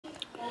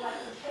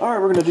Alright,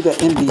 we're going to do that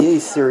NBA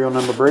serial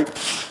number break.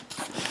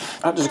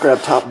 I just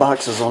grabbed top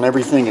boxes on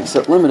everything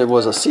except limited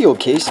was a sealed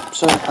case,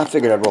 so I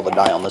figured I'd roll the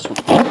die on this one.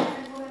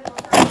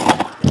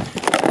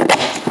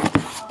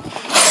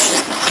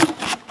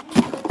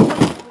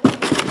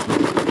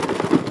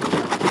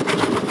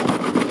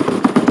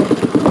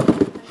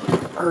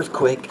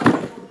 Earthquake. There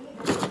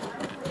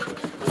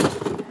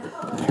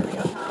we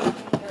go.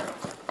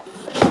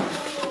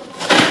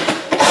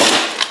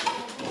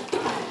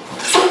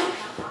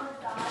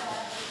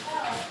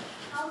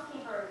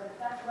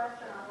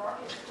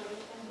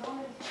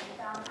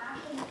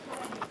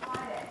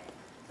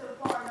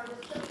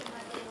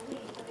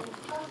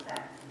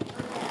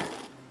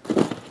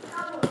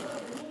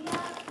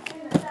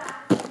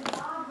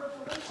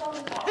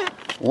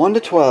 One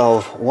to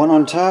 12, 1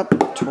 on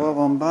top, 12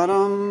 on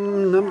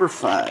bottom, number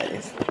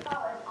 5.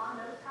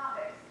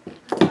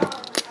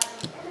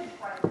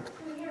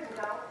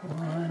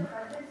 1.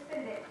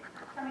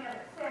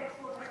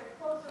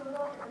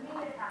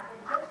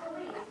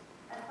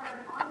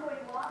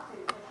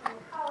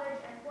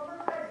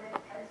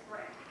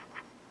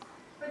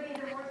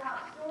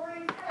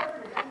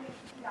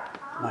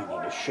 Might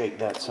need to shake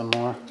that some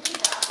more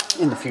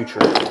in the future.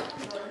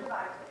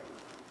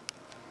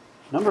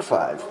 Number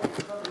 5.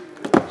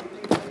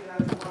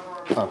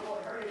 Oh.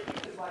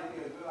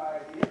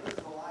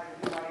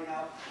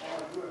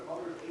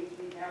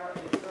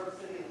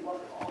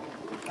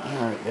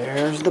 Alright,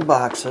 there's the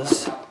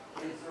boxes.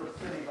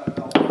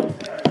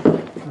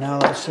 Now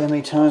let's see how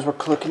many times we're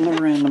clicking the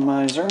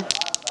randomizer.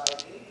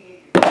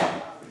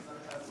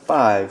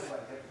 5.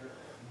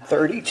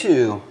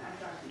 32.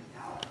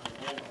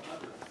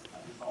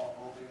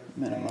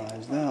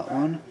 Minimize that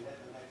one.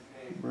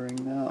 Bring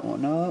that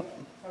one up.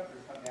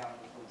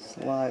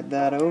 Slide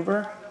that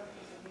over.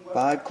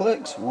 5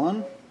 clicks.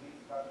 1,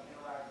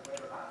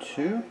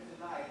 2,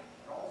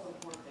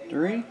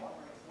 3,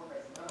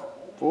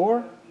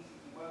 4,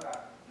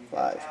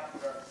 5.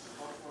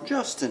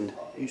 Justin,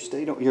 you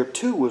stayed on. Your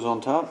 2 was on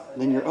top,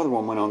 then your other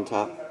one went on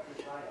top.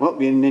 Well,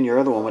 and then your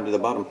other one went to the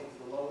bottom.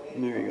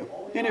 And there you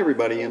go. And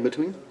everybody in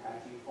between.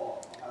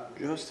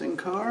 Justin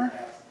Carr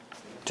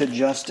to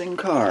Justin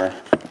Carr.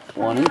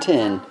 1 and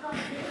 10.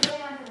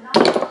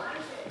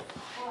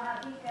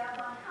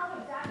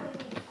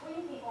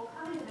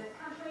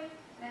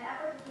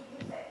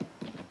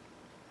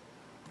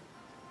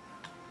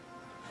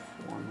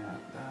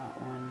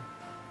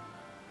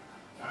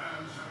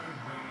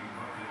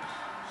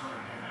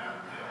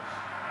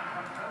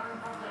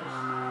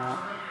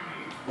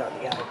 Got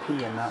the IP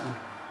in that one.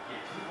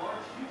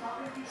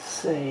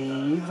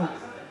 Save.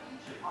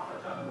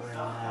 Bring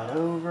that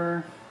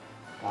over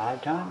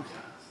 5 times.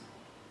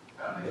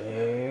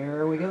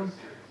 There we go.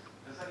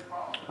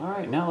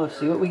 Alright, now let's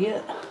see what we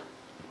get.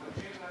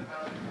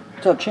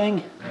 What's up,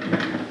 Chang?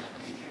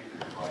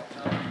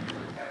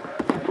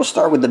 We'll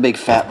start with the big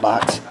fat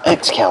box,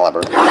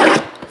 Excalibur.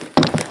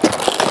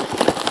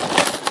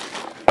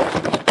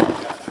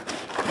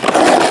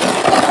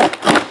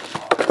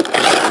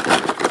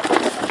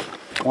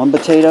 One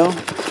potato,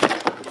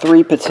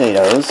 3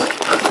 potatoes,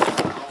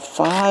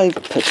 5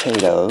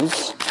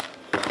 potatoes,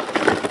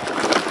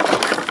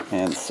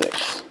 and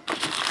 6.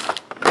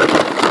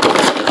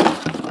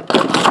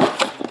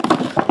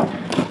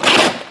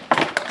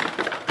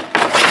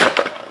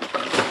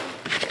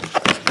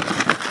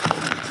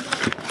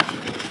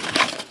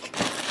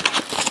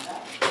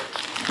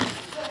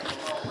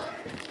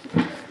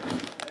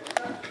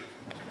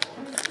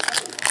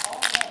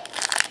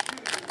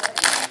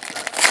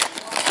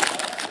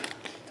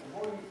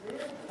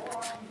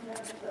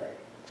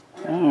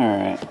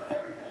 Alright,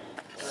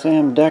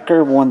 Sam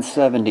Decker,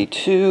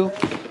 172.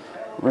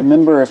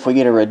 Remember, if we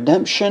get a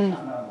redemption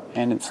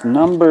and it's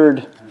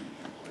numbered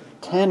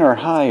 10 or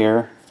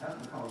higher,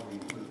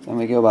 then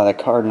we go by the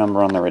card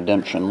number on the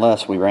redemption.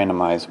 Less we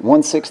randomize.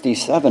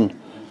 167,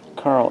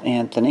 Carl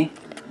Anthony.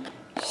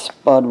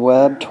 Spud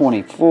Webb,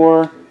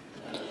 24.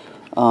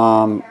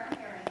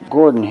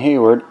 Gordon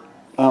Hayward,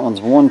 that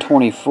one's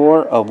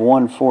 124 of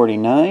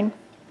 149.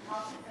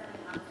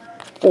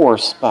 4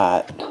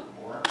 spot.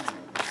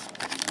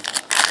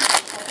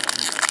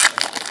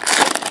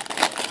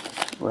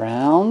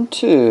 Round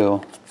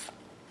 2.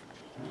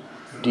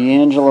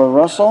 D'Angelo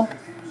Russell,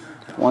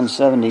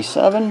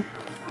 177.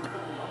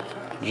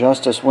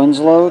 Justice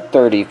Winslow,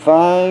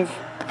 35.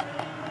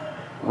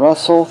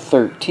 Russell,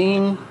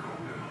 13.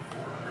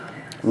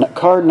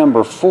 Card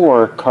number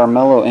 4,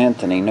 Carmelo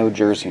Anthony, no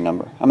jersey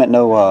number. I meant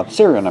no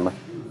serial number.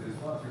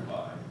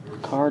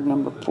 Card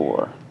number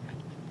 4.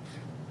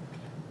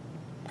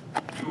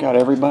 Got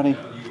everybody?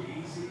 1,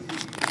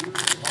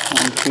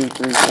 2,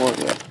 3, 4,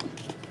 yeah.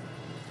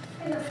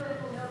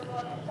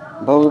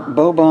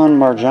 Boban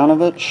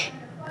Marjanovic,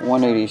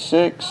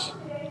 186.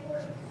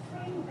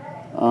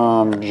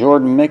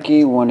 Jordan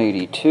Mickey,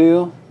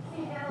 182.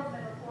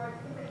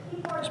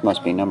 This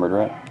must be numbered,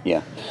 right?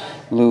 Yeah.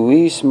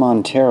 Luis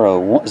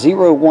Montero,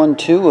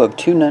 012 of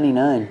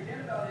 299.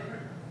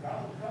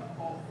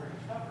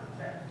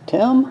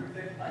 Tim,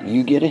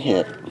 you get a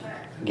hit.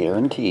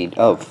 Guaranteed.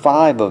 Oh,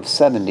 5 of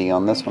 70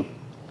 on this one.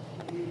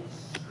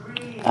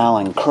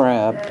 Alan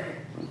Crabb.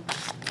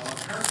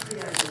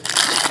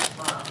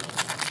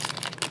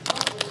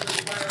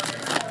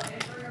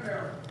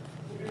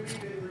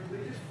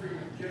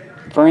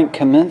 Frank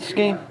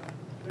Kaminsky,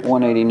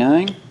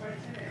 189.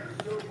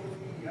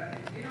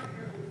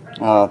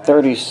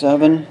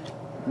 37,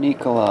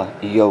 Nikola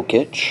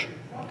Jokic.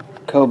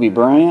 Kobe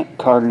Bryant,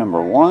 card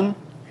number 1.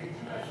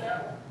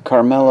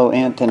 Carmelo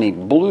Anthony,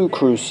 Blue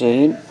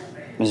Crusade,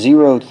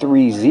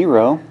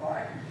 030.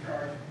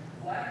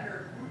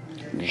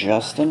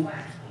 Justin.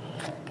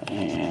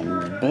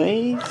 And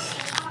base.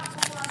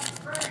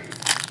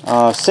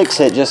 6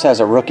 hit, just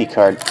has a rookie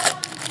card.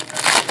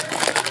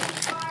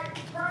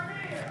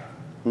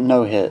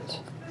 No hit.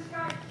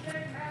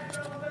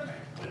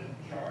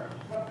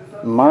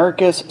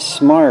 Marcus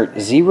Smart,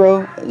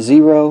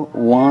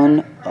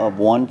 001 of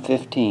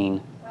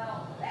 115.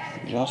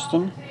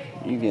 Justin,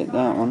 you get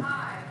that one.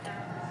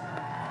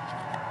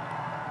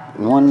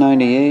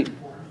 198,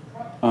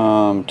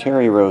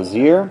 Terry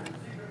Rozier.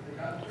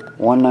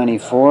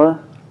 194,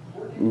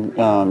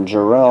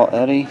 Jarrell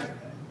Eddy.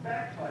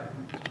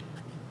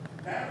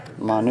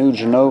 Manu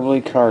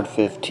Ginobili, card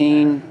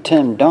 15.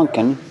 Tim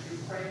Duncan.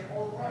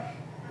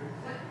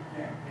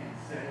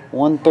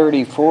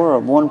 134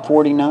 of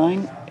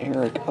 149,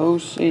 Eric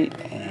Osei,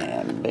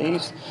 and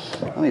base.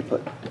 Let me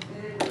put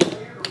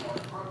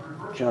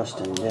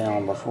Justin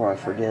down before I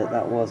forget.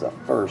 That was a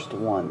first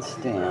one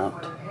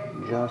stamped.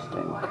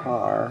 Justin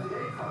Carr.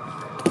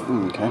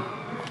 Okay.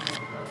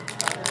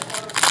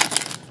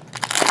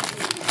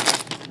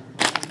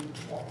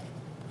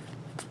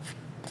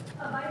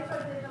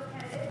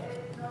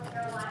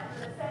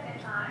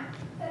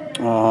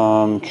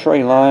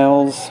 Trey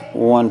Lyles,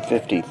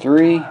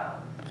 153.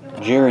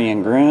 Jerry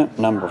and Grant,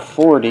 number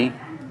 40.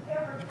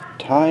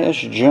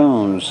 Tyus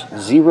Jones,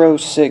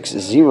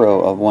 060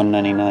 of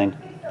 199.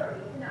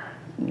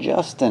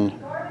 Justin.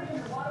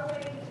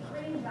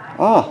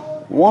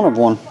 1 of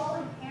 1.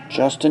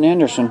 Justin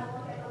Anderson.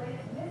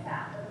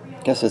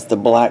 Guess it's the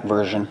black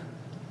version.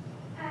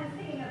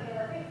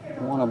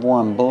 1 of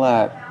 1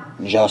 black.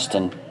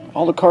 Justin.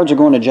 All the cards are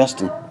going to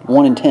Justin.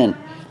 1 in 10.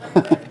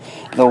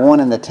 The 1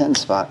 in the 10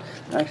 spot.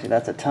 Actually,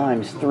 that's a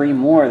times 3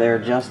 more there,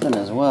 Justin,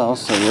 as well.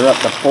 So you're up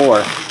to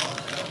 4.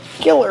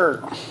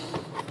 Killer.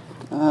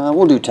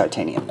 We'll do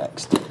titanium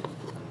next.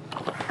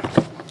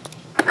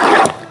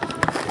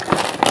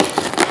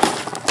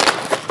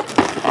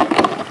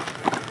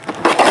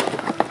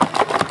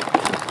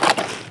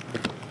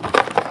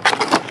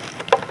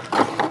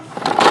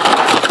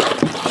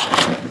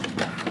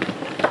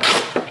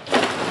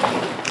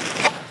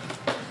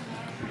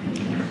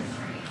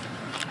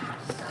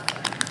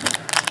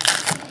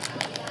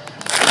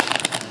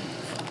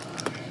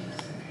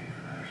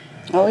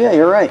 Oh yeah,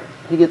 you're right.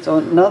 He gets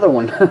another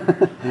one.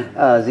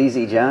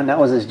 ZZ John. That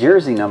was his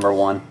jersey number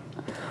 1.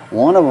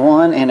 1 of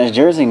 1, and his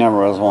jersey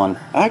number was 1.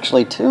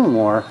 Actually, 2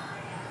 more.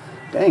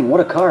 Dang,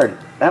 what a card.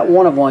 That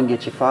 1 of 1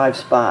 gets you 5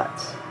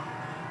 spots.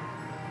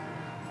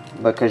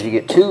 Because you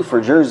get 2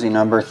 for jersey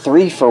number,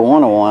 3 for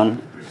 1 of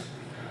 1.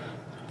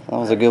 That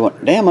was a good one.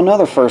 Damn,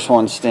 another first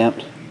one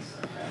stamped.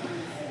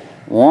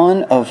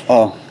 1 of,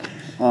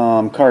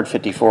 card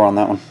 54 on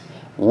that one.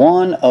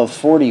 1 of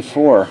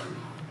 44.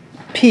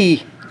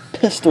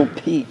 Pistol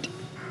Pete.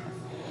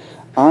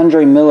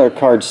 Andre Miller,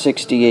 card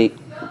 68.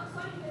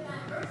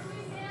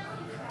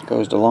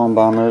 Goes to Lone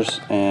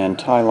Bombers. And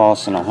Ty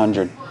Lawson,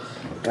 100.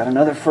 Got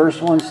another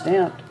first one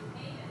stamped.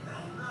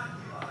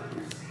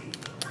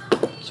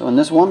 So in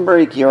this one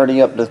break, you're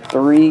already up to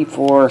 3,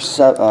 4,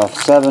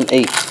 7,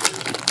 8.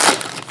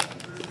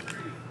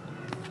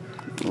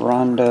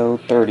 Rondo,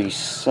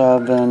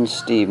 37.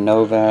 Steve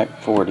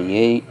Novak,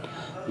 48.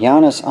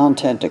 Giannis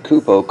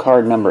Antetokounmpo,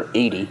 card number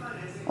 80.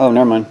 Oh,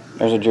 never mind.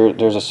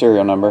 There's a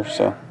serial number,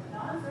 so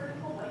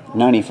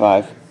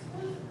 95.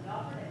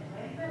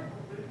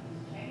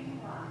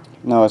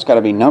 No, it's got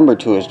to be numbered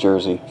to his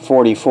jersey.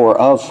 44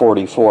 of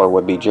 44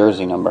 would be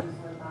jersey number.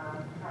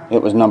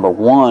 It was number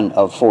 1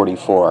 of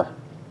 44.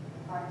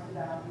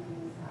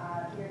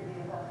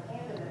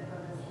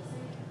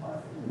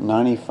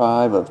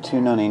 95 of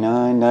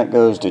 299. That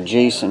goes to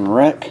Jason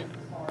Reck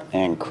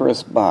and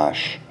Chris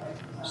Bosch,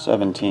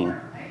 17.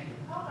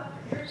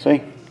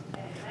 See?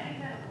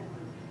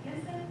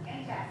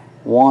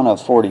 1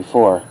 of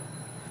 44.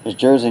 His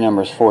jersey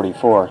number is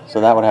 44,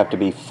 so that would have to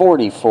be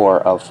 44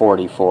 of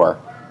 44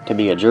 to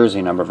be a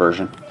jersey number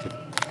version.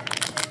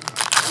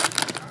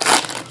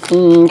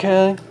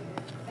 Okay.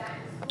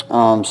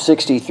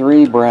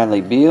 63,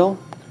 Bradley Beal.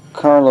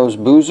 Carlos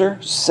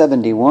Boozer,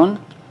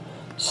 71.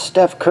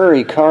 Steph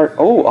Curry card.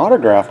 Oh,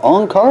 autograph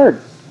on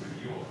card.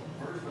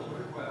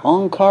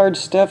 On card,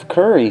 Steph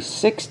Curry,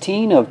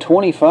 16 of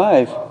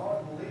 25.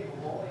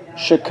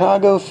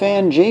 Chicago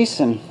fan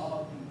Jason.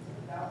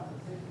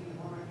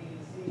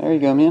 There you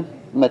go, man.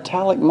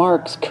 Metallic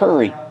marks,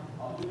 Curry.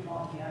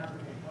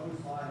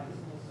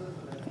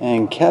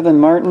 And Kevin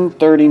Martin,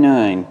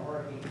 39.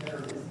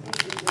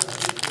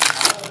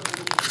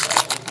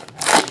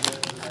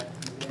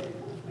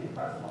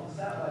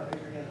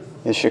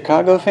 Is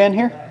Chicago fan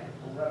here?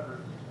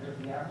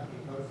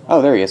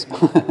 Oh, there he is.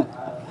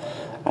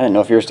 I didn't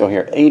know if you were still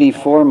here.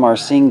 84,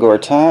 Marcin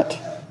Gortat.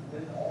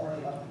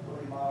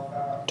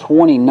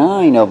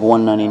 29 of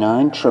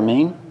 199,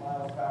 Tremaine.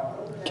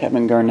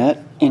 Kevin Garnett,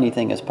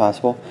 anything is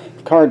possible.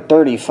 Card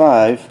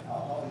 35,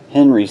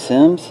 Henry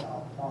Sims.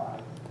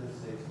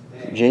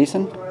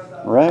 Jason,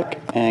 Rec,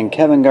 and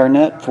Kevin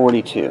Garnett,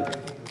 42.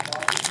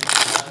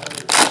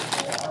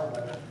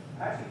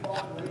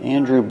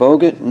 Andrew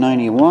Bogut,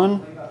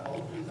 91.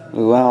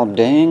 Luau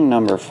Dang,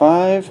 number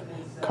 5.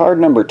 Card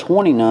number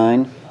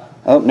 29.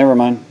 Oh, never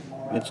mind.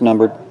 It's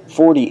numbered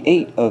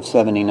 48 of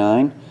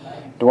 79.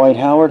 Dwight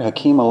Howard,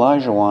 Hakeem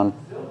Olajuwon.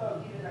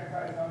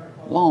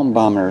 Long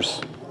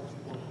Bombers.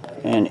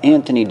 And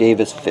Anthony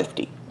Davis,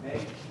 50.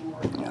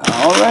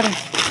 Alrighty.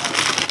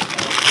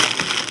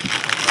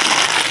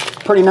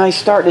 Pretty nice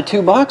start to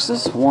 2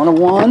 boxes. 1 of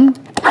 1.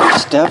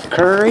 Steph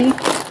Curry.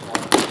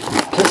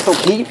 Pistol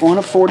Pete, 1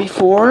 of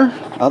 44.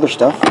 Other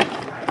stuff.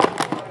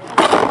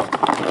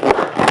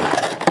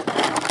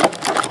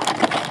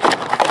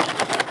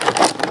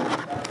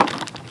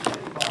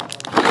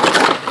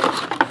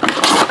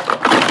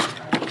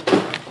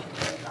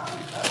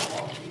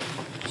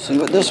 See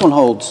what this one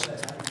holds.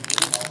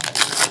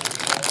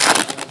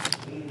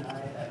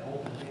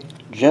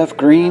 Jeff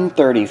Green,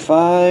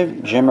 35.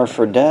 Jimmer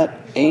Fredette,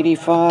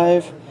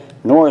 85.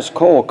 Norris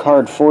Cole,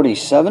 card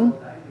 47.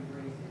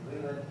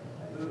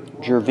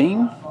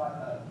 Jervine.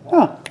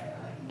 Huh.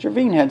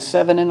 Jervine had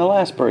 7 in the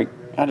last break.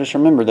 I just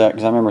remembered that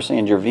because I remember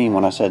saying Jervine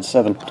when I said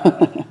 7.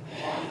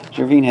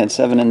 Jervine had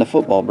 7 in the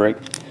football break.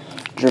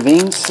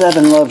 Jervine,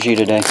 7 loves you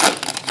today.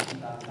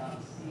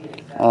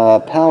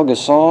 Pal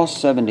Gasol,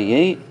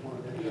 78.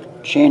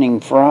 Channing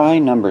Frye,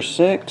 number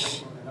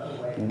 6.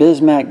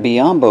 Bismack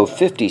Biyombo,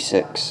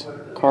 56.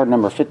 Card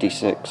number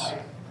 56.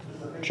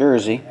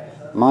 Jersey.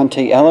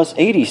 Monte Ellis,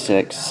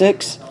 86.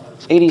 6,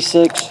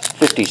 86,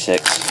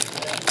 56.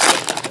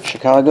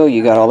 Chicago,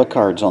 you got all the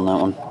cards on that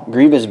one.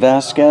 Grievous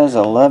Vasquez,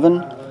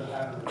 11.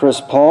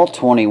 Chris Paul,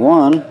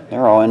 21.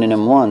 They're all ending in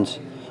 1s.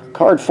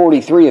 Card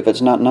 43 if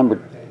it's not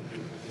numbered.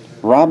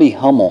 Robbie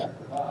Hummel,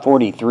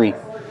 43.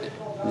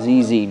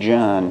 ZZ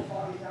John.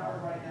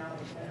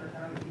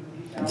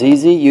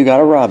 ZZ, you got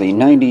a Robbie.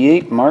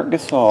 98, Mark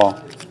Gasol.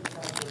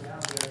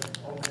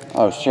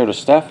 Oh, share to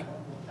Steph.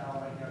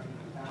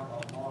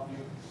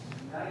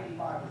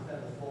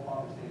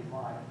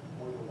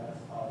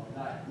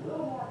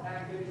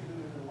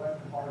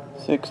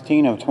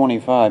 16 of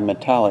 25,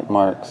 metallic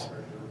marks.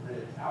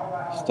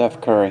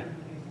 Steph Curry.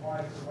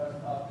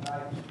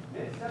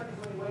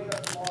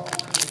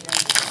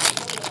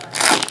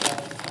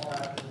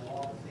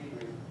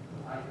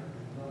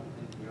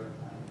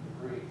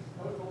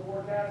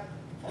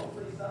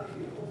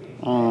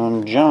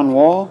 John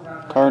Wall,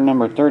 card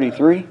number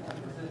 33.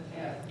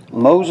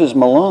 Moses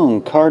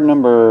Malone, card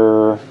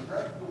number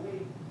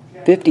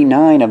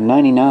 59 of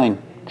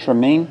 99.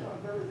 Tremaine.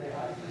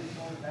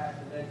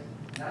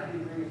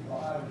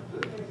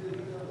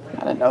 I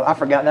didn't know. I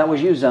forgot that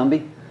was you,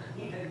 Zombie.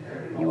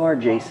 You are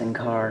Jason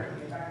Carr.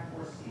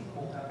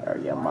 Are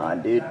you my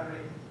dude?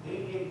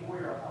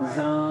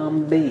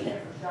 Zombie.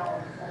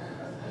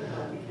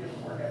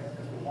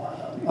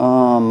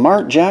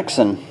 Mark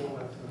Jackson.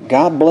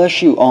 God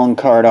bless you on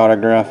card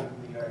autograph.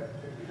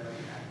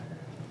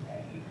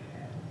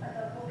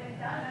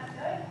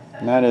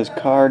 That is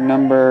card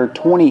number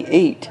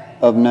 28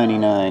 of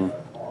 99.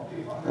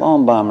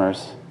 Long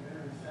Bombers.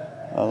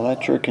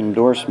 Electric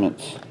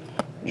endorsements.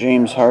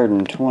 James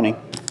Harden, 20.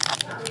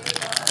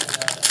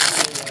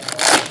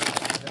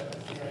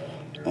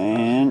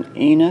 And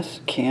Enos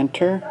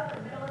Kanter,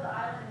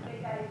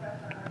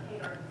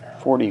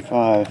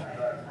 45.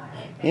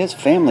 His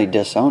family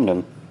disowned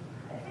him.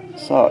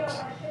 Sucks.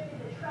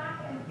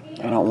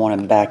 They don't want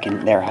him back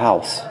in their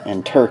house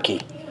in Turkey.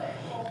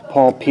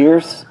 Paul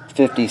Pierce,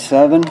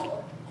 57.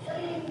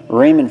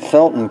 Raymond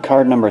Felton,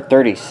 card number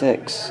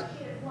 36.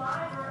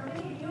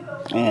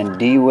 And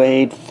D.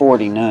 Wade,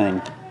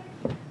 49.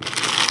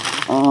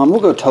 We'll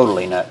go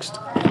totally next.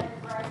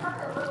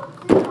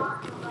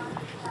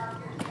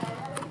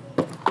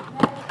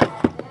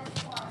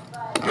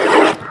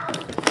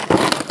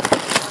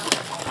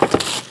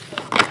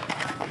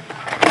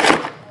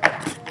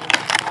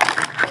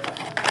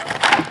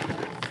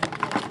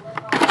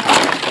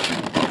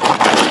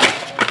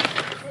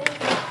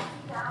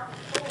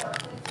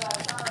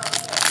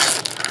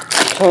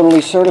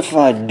 Totally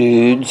certified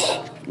dudes.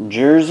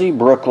 Jersey,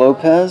 Brooke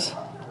Lopez.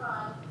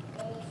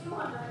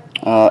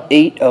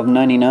 8 of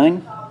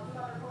 99.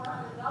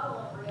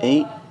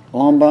 8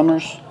 Long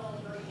Bombers.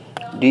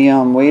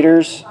 Dion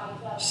Waiters,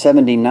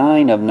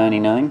 79 of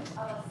 99.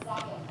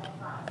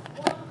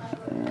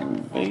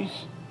 And base.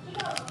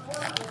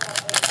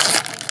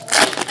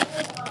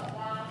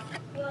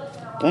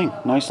 Dang,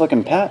 nice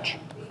looking patch.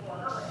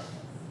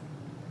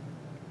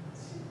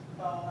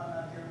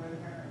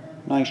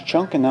 Nice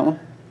chunk in that one.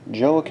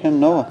 Joakim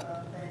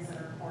Noah.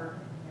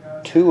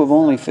 2 of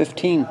only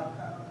 15.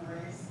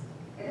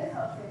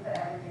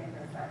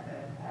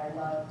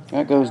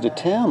 That goes to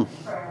Tim.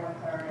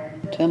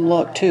 Tim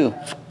Luck, 2.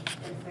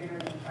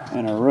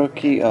 And a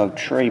rookie of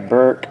Trey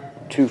Burke,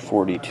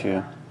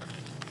 242.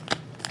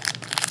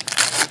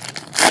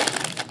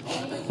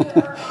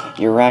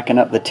 You're racking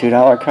up the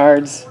 $2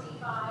 cards?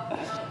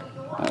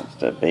 That's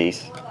the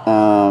base.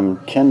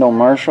 Kendall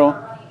Marshall,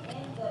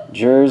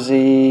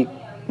 jersey,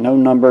 no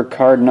number,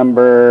 card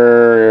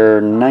number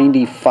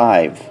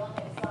 95.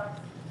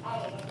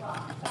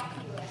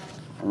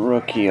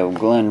 Rookie of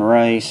Glenn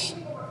Rice,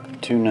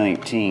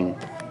 219.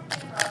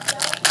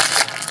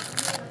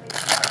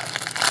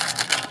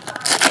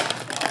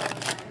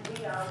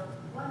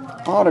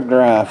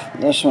 Autograph.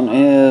 This one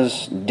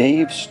is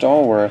Dave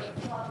Stallworth.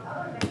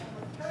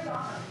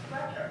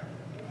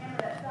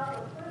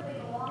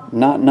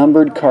 Not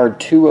numbered, card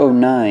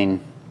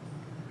 209.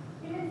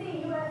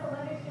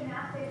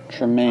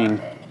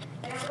 Tremaine.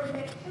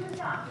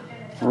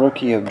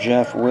 Rookie of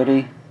Jeff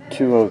Whitty,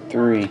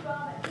 203.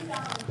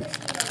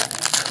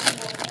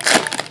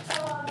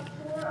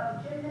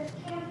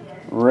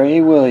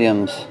 Ray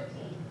Williams.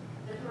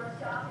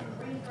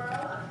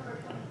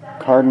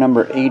 Card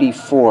number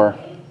 84.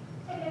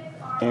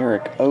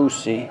 Eric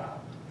Ossie.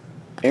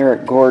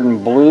 Eric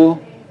Gordon Blue.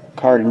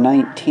 Card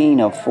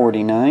 19 of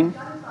 49.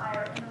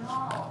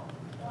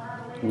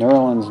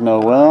 Nerlens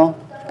Noel.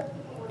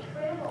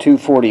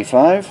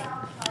 245.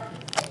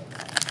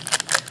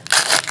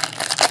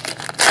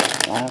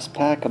 Last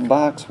pack of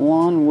box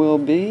 1 will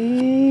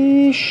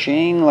be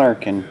Shane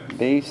Larkin.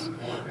 Base.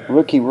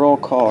 Rookie roll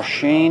call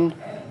Shane.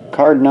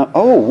 Card no.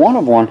 Oh, 1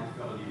 of 1.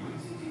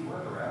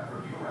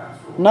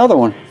 Another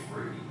one.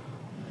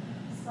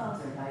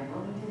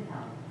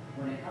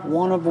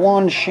 1 of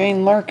 1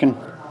 Shane Larkin.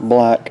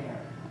 Black.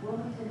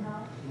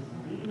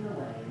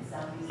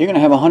 You're going to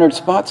have 100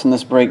 spots in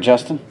this break,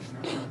 Justin.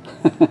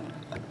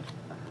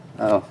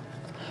 Oh.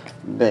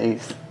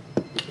 Base.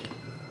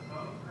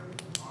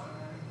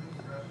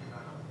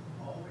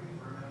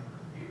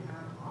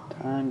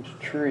 Times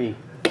tree.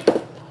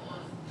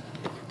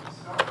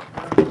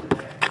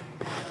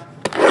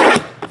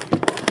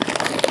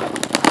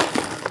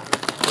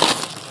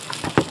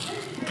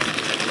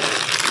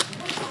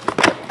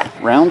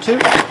 Round 2.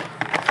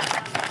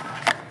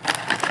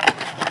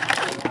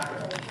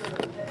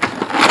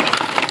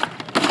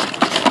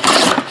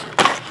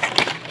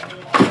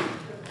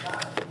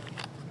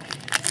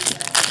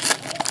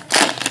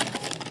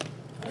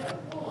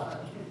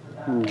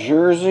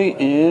 Jersey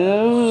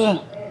is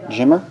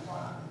Jimmer.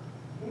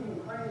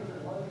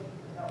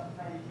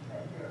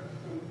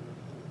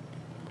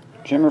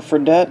 Jimmer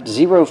Fredette,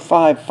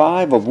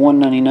 055 of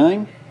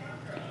 199.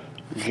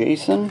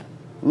 Jason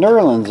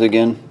Nerlens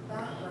again.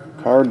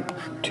 Card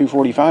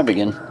 245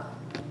 again.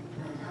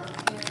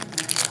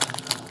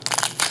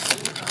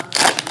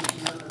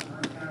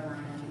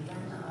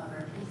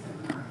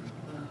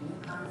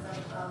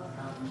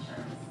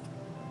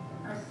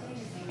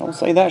 Don't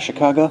say that,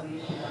 Chicago.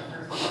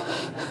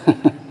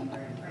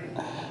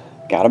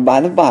 Gotta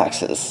buy the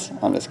boxes.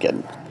 I'm just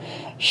kidding.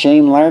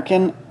 Shane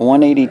Larkin,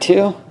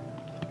 182.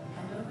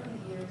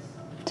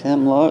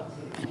 Tim Luck.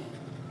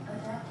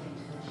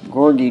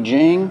 Gorgie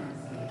Jang,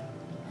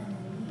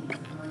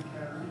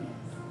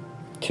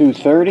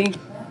 230.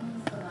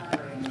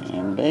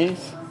 And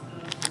base.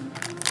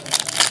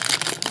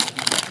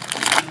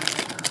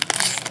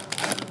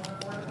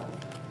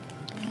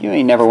 You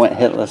ain't never went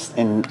hitless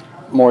in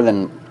more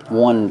than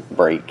one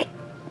break.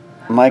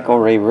 Michael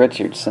Ray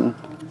Richardson,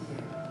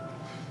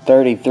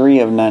 33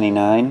 of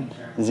 99.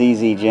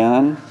 ZZ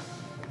John.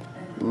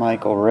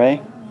 Michael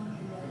Ray.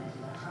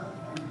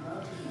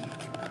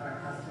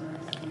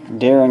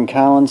 Darren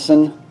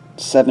Collinson,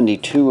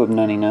 72 of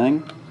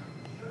 99.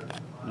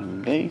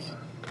 And base.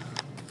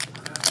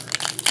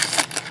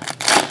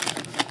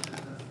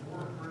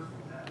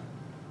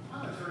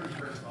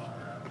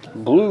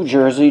 Blue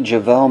jersey,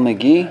 JaVale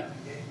McGee,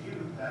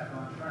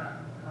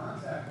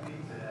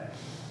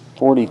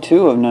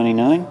 42 of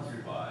 99.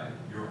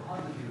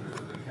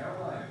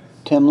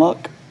 Tim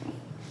Luck.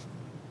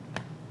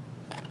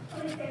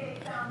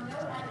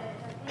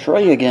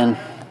 Trey again,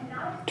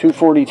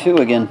 242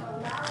 again.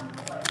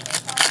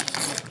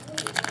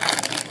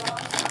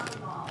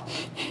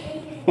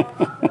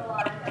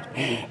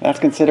 That's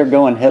considered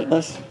going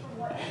hitless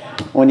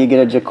when you get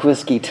a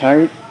Jaquiski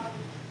Tart.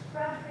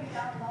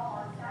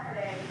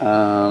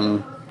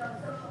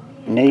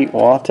 Nate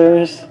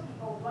Walters.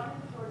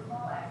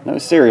 No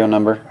serial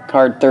number.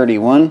 Card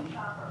 31.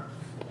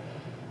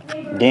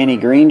 Danny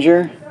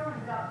Granger.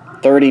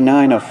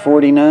 39 of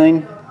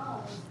 49.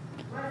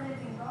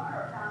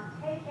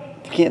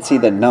 If you can't see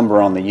the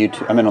number on the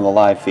YouTube, on the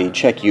live feed,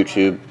 check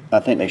YouTube. I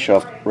think they show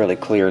up really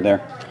clear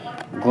there.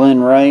 Glenn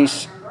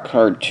Rice.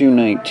 Card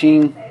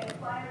 219.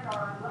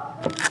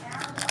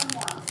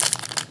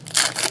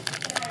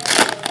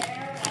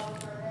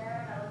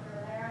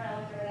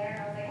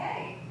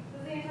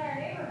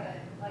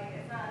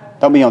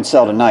 They'll be on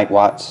sale tonight,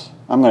 Watts.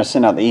 I'm going to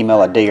send out the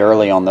email a day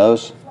early on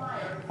those.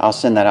 I'll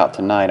send that out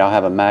tonight. I'll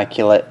have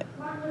immaculate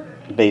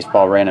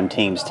baseball random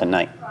teams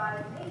tonight.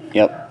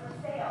 Yep.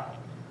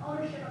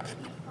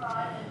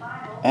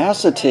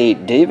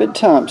 Acetate, David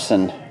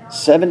Thompson,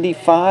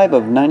 75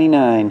 of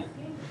 99.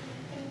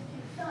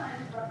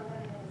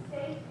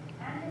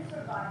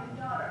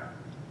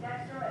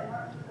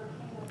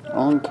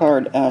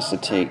 On-card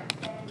acetate.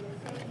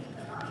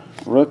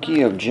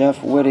 Rookie of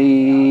Jeff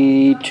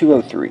Whitty,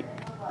 203.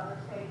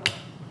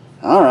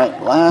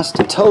 Alright, last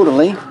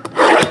totally.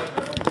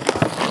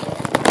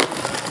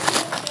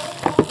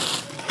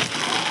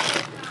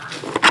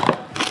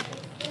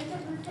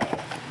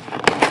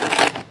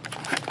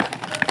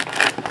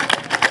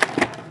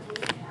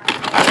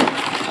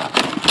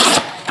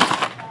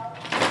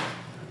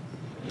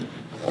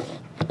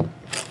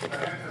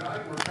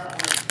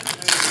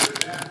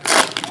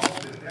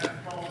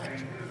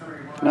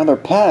 Another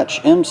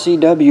patch,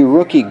 MCW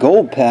Rookie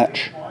Gold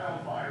Patch.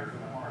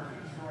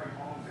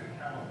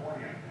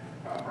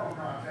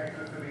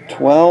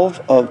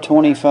 12 of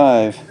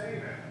 25.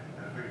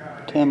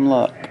 Tim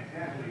Luck.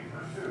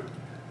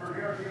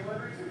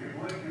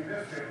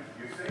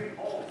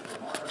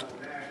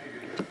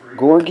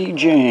 Gorgie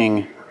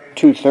Jang,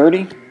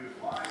 230.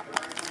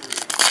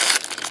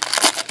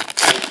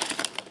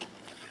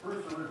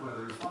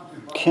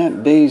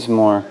 Kent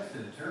Bazemore.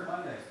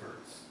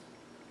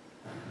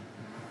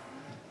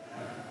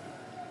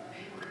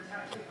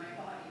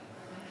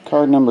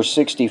 Card number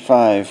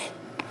 65.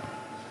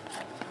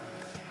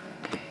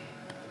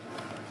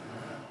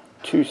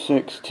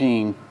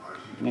 216.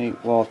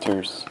 Nate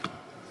Walters.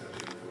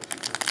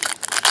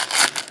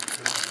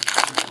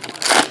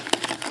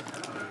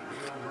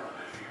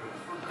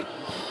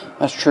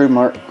 That's true,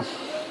 Mark.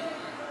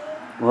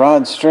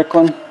 Rod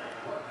Strickland.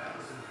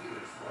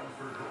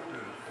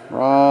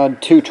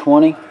 Rod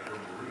 220.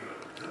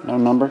 No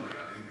number.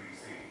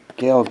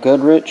 Gail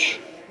Goodrich.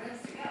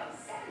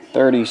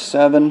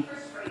 37.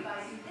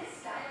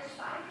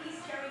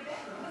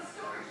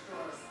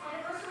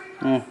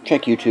 Yeah,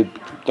 check YouTube.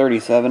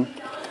 37.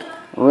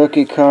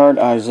 Rookie card,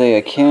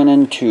 Isaiah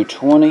Cannon,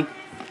 220.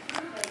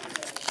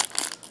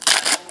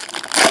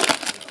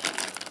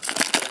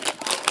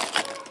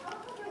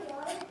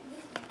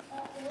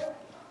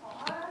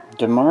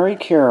 Damari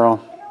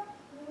Carroll.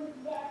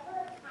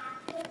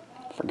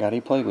 Forgot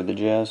he played with the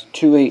Jazz.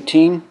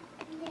 218.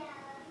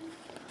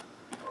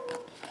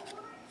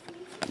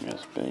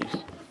 Yes, base.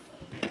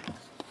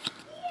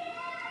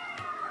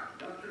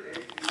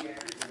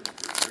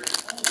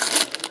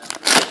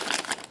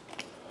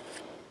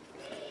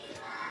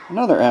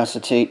 Another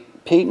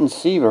acetate, Peyton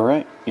Siva,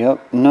 right?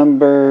 Yep,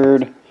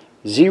 numbered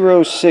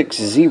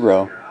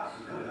 060.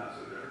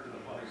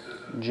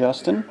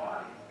 Justin.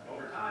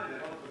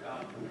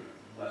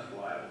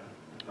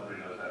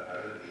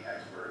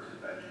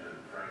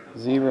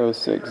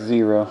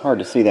 060. Hard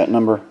to see that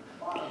number.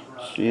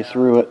 See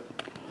through it.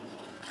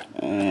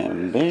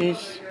 And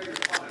base.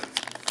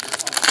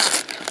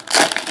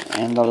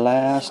 And the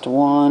last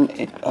one,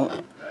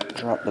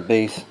 drop the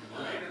base.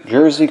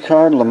 Jersey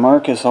card,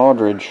 LaMarcus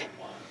Aldridge.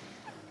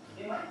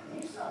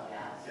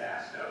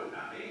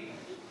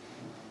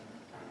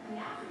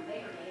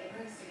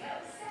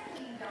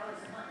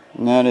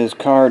 And that is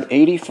card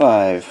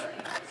 85.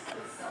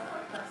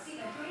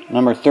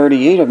 Number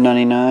 38 of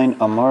 99,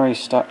 Amari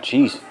Stott.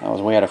 Jeez, that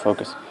was way out of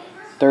focus.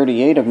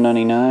 38 of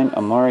 99,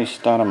 Amari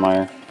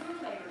Stoudemire.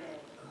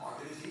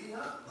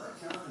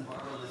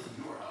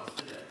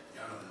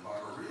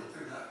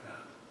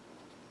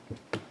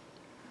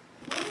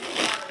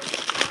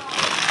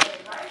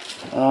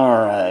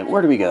 Alright,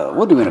 where do we go?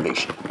 We'll do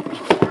innovation.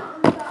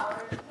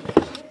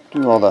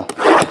 Do all the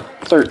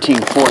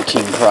 13,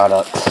 14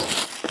 products.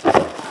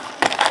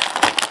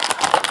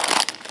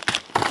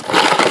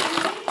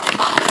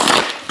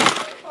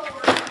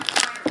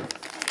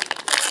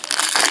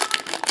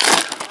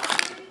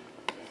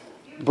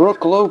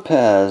 Brooke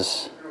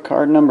Lopez,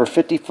 card number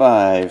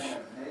 55.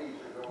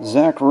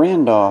 Zach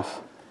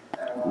Randolph,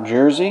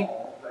 jersey,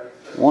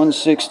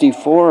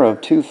 164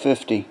 of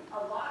 250.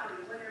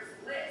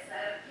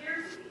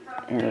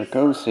 Eric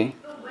Ossie.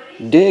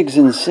 Diggs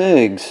and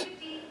Siggs.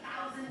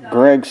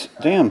 Greg's,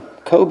 damn,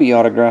 Kobe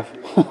autograph.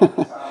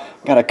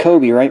 Got a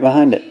Kobe right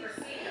behind it.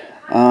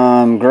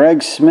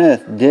 Greg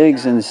Smith,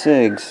 Diggs and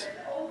Siggs.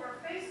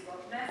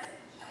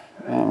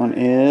 That one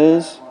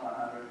is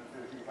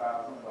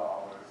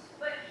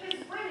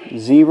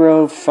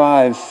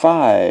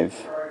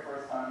 055.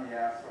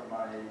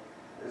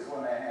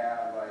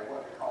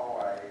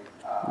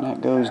 And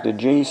that goes to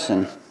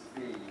Jason.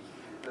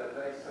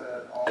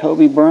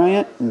 Kobe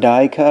Bryant,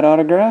 die cut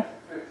autograph.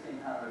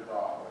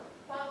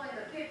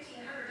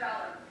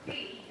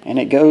 And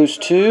it goes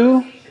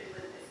to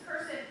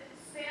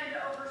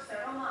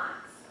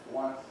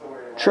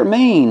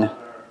Tremaine,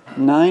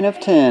 9 of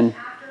 10.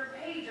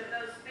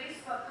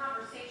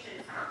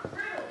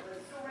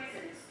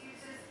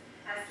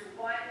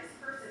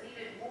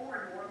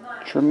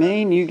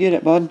 Tremaine, you get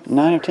it, bud.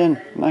 9 of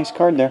 10. Nice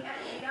card there.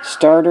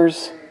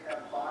 Starters.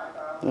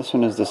 This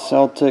one is the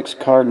Celtics,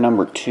 card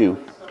number 2.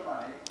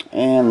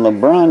 And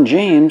LeBron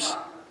James,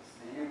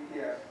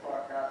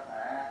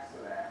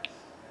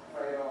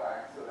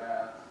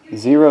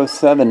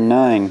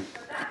 079.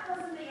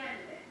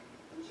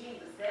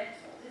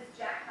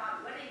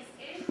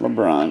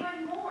 LeBron.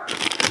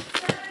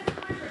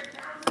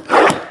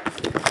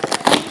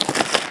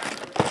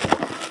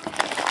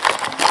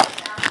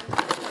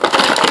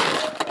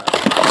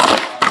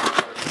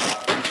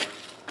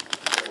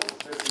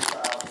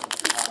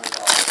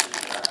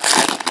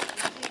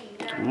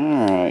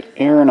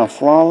 Aaron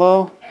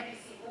Aflalo,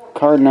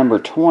 card number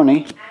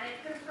 20.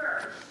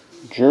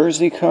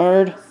 Jersey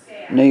card,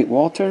 Nate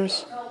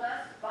Walters.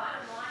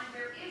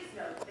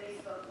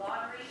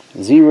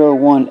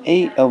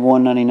 018 of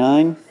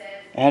 199.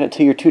 Add it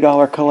to your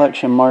 $2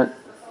 collection, Mark.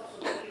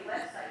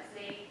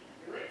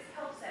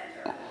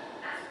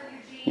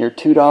 Your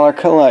 $2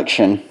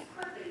 collection.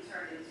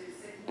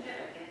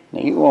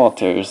 Nate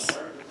Walters.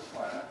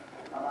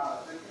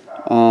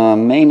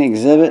 Main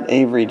exhibit,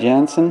 Avery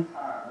Johnson.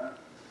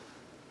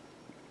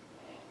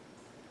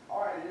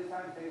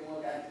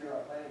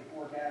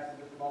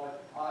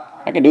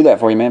 I can do that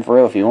for you, man, for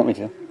real, if you want me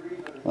to.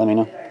 Let me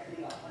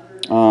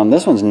know.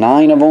 This one's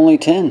 9 of only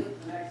 10.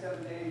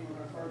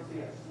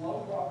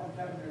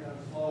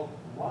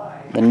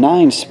 The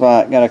 9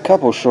 spot got a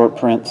couple short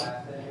prints.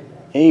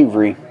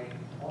 Avery.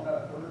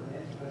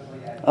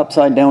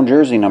 Upside down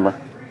jersey number.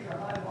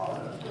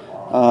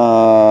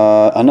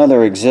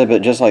 Another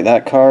exhibit just like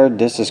that card.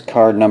 This is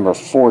card number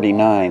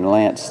 49,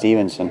 Lance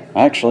Stevenson.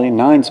 Actually,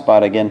 9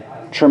 spot again.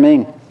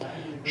 Tremaine.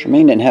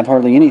 Tremaine didn't have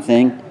hardly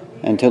anything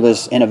until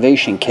this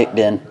innovation kicked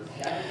in.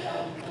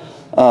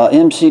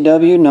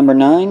 MCW number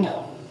 9.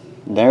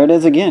 There it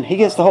is again. He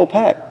gets the whole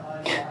pack.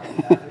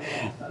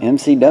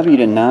 MCW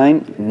to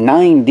 9.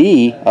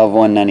 9D of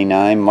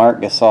 199, Mark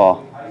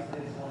Gasol.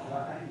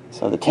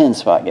 So the 10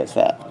 spot gets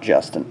that,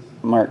 Justin.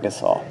 Mark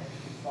Gasol.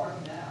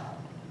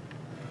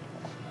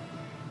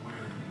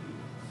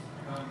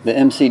 The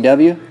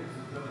MCW?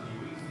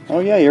 Oh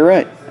yeah, you're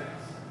right.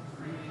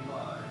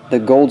 The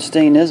gold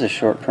stain is a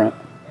short print.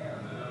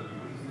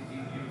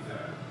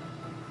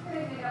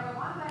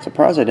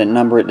 Surprised I didn't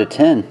number it to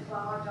 10.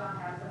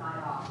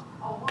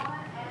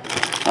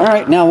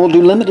 Alright, now we'll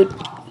do limited.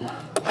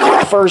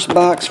 First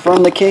box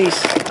from the case.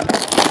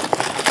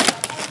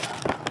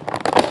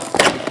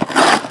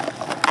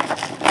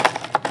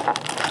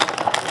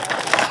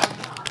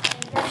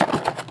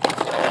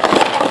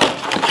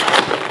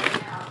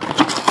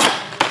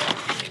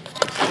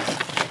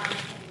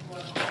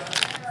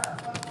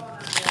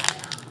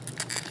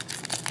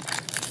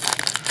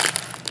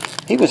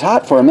 He was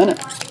hot for a minute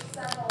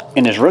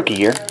in his rookie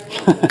year.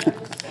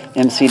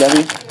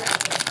 MCW.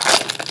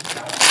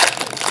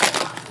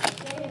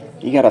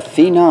 You got a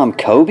Phenom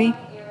Kobe?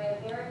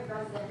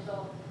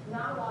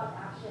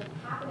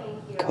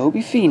 Kobe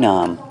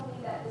Phenom.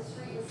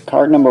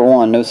 Card number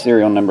 1, no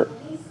serial number.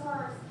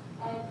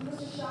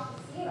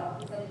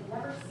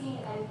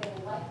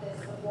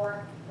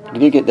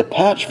 Did you get the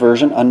patch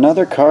version?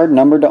 Another card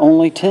numbered to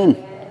only 10.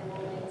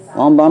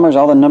 Long Bombers,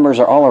 all the numbers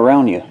are all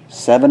around you.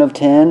 7 of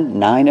 10,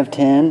 9 of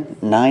 10,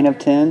 9 of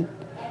 10.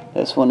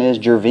 This one is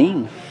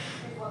Jervine.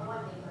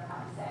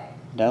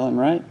 Dylan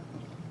Wright.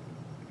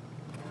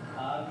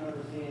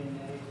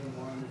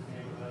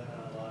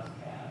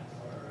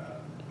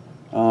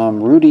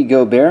 Rudy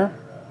Gobert,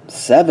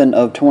 7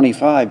 of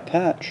 25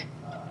 patch.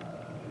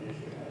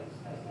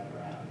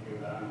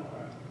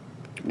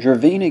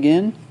 Jervine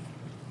again.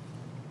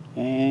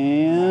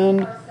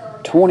 And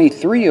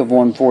 23 of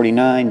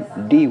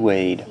 149,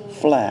 D-Wade,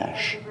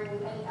 Flash.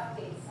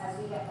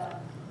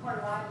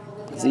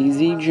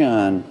 ZZ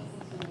John.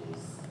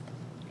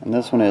 And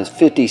this one is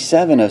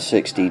 57 of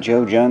 60,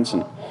 Joe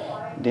Johnson.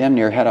 Damn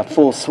near had a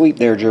full sweep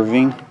there,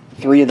 Jervine.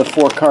 3 of the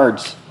 4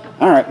 cards.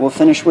 Alright, we'll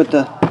finish with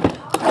the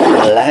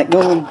black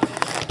gold.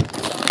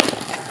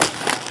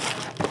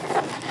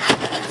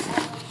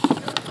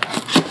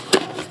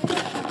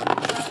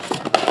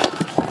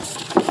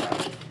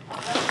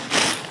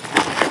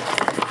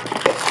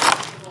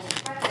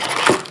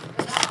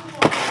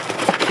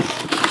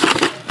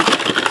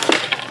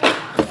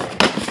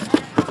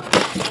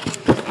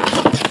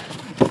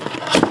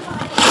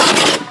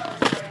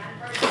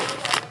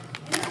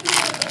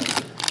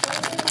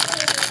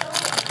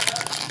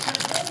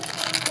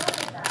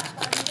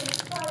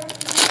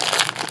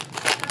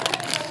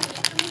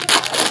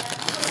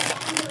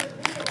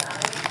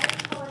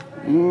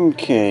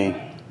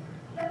 Okay,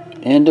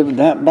 end of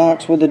that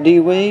box with a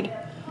D-Wade,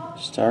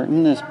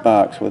 starting this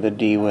box with a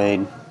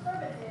D-Wade.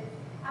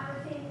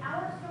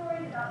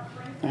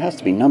 It has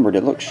to be numbered,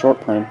 it looks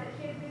short printed.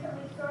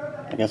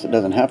 I guess it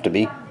doesn't have to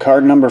be.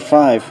 Card number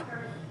 5,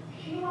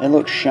 it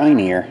looks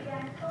shinier.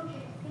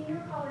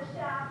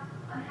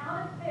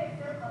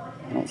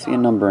 I don't see a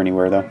number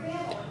anywhere though.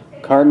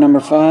 Card number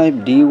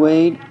 5,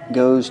 D-Wade,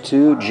 goes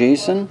to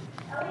Jason.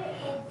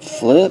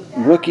 Flip,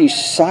 rookie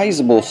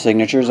sizable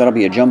signatures. That'll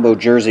be a jumbo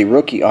jersey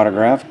rookie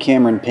autograph.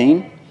 Cameron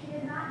Payne.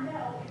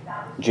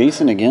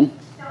 Jason again.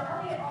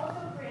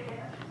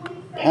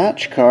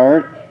 Patch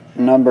card,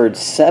 numbered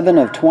 7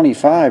 of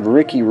 25,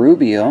 Ricky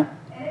Rubio.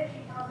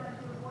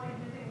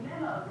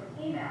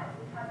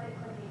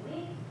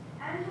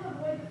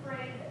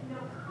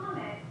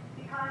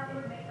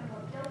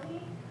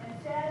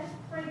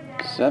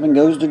 Seven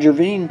goes to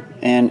Jervine.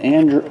 And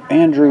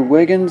Andrew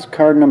Wiggins,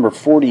 card number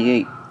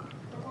 48.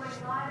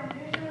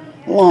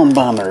 Long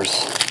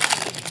Bombers.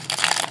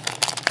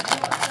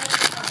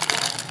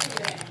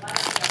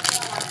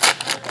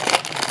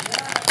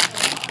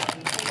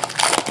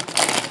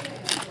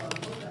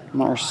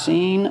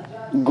 Marcin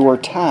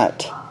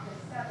Gortat.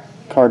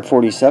 Card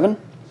 47.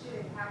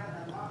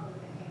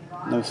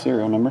 No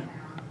serial number.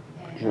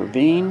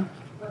 Jervine.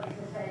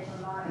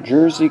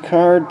 Jersey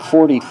card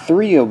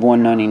 43 of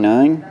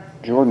 199.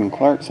 Jordan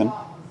Clarkson.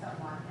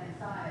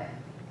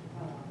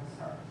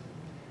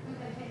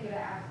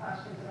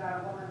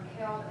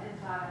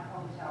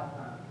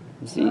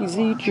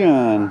 ZZ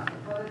John.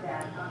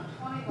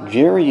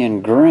 Jerry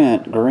and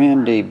Grant,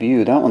 grand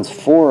debut. That one's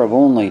 4 of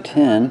only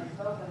 10.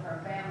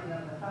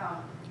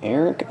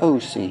 Eric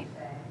Ossie.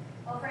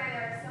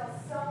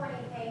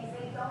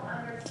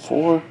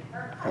 4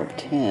 of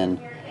 10.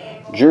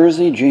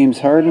 Jersey, James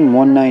Harden,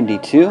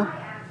 192.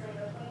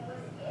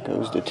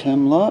 Goes to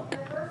Tim Luck.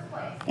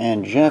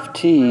 And Jeff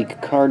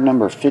Teague, card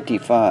number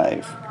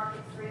 55.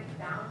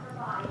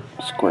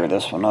 Square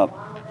this one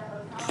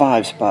up.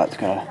 5 spots,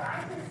 got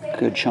a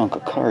good chunk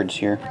of cards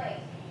here.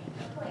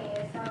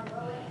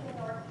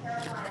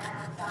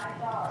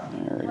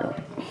 There we go.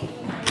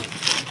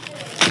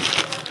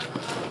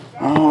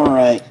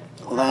 Alright,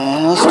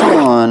 last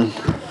one.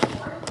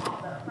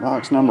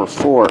 Box number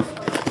 4.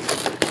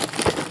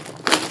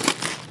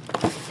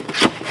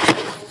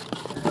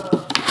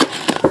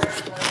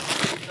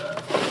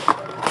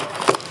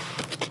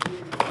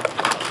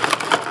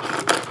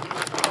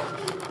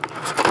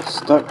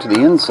 Stuck to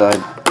the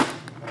inside.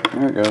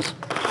 There it goes.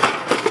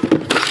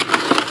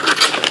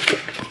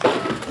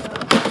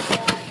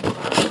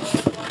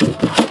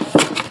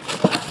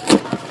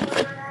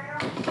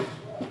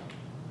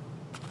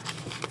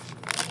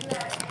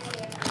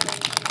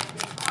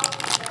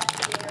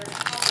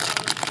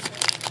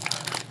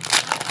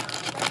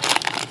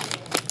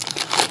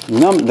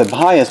 The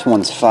highest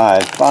one's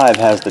 5. 5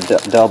 has the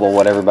double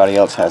what everybody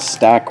else has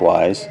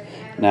stack-wise.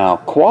 Now,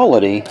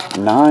 quality,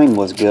 9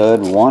 was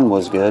good, 1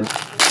 was good.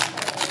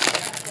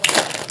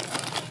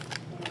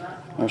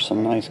 There's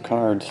some nice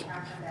cards.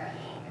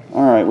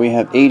 Alright, we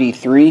have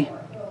 83,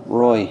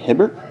 Roy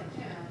Hibbert.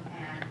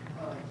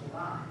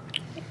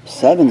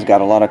 7's got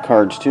a lot of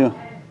cards too.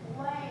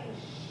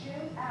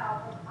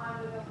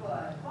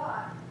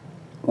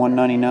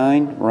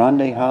 199,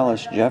 Rondé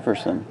Hollis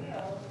Jefferson.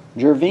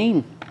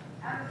 Jervine.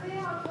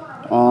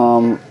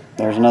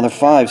 There's another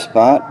 5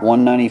 spot,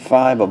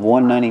 195 of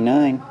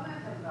 199.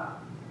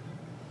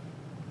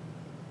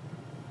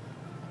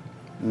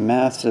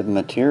 Massive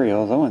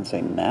materials, I wouldn't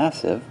say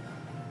massive.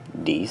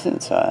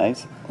 Decent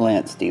size.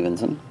 Lance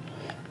Stevenson.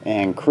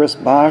 And Chris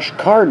Bosch,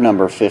 card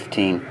number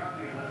 15.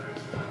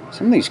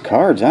 Some of these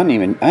cards, I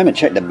haven't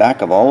checked the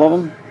back of all of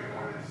them.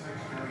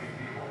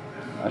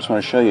 I just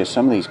want to show you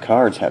some of these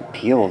cards have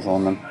peels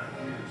on them.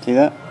 See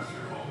that?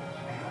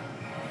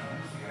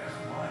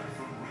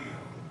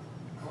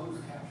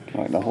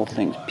 Like the whole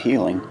thing's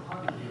peeling.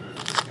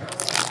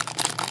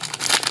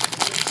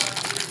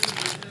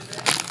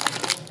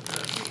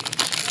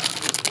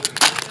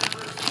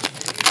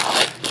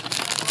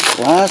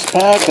 Last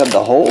pack of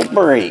the whole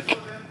break.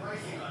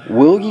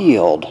 Will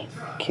Yield.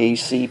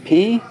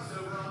 KCP.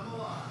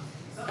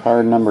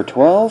 Card number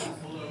 12.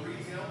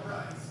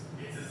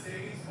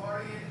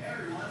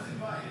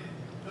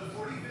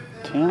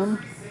 Tim.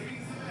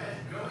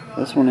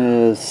 This one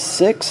is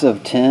 6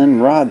 of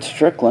 10. Rod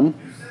Strickland.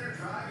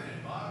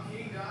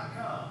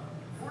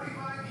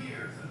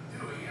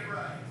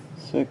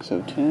 6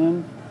 of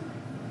 10.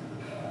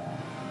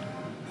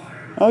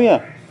 Oh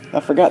yeah, I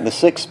forgot the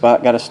 6th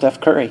spot got a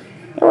Steph Curry.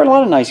 There were a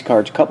lot of nice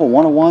cards. Couple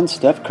 101,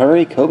 Steph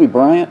Curry, Kobe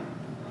Bryant.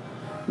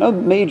 No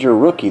major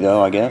rookie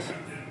though, I guess.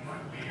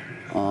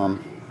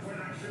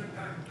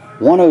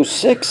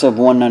 106 of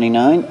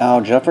 199,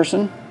 Al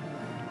Jefferson.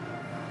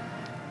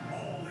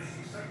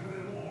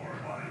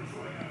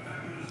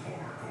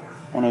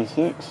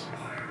 106.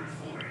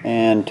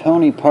 And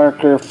Tony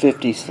Parker,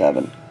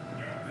 57.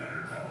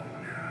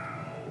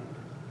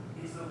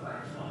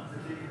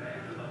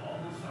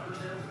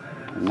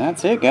 And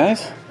that's it,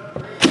 guys.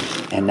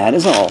 And that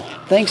is all.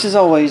 Thanks as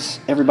always,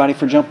 everybody,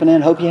 for jumping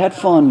in. Hope you had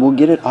fun. I'll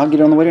get it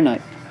on the way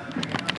tonight.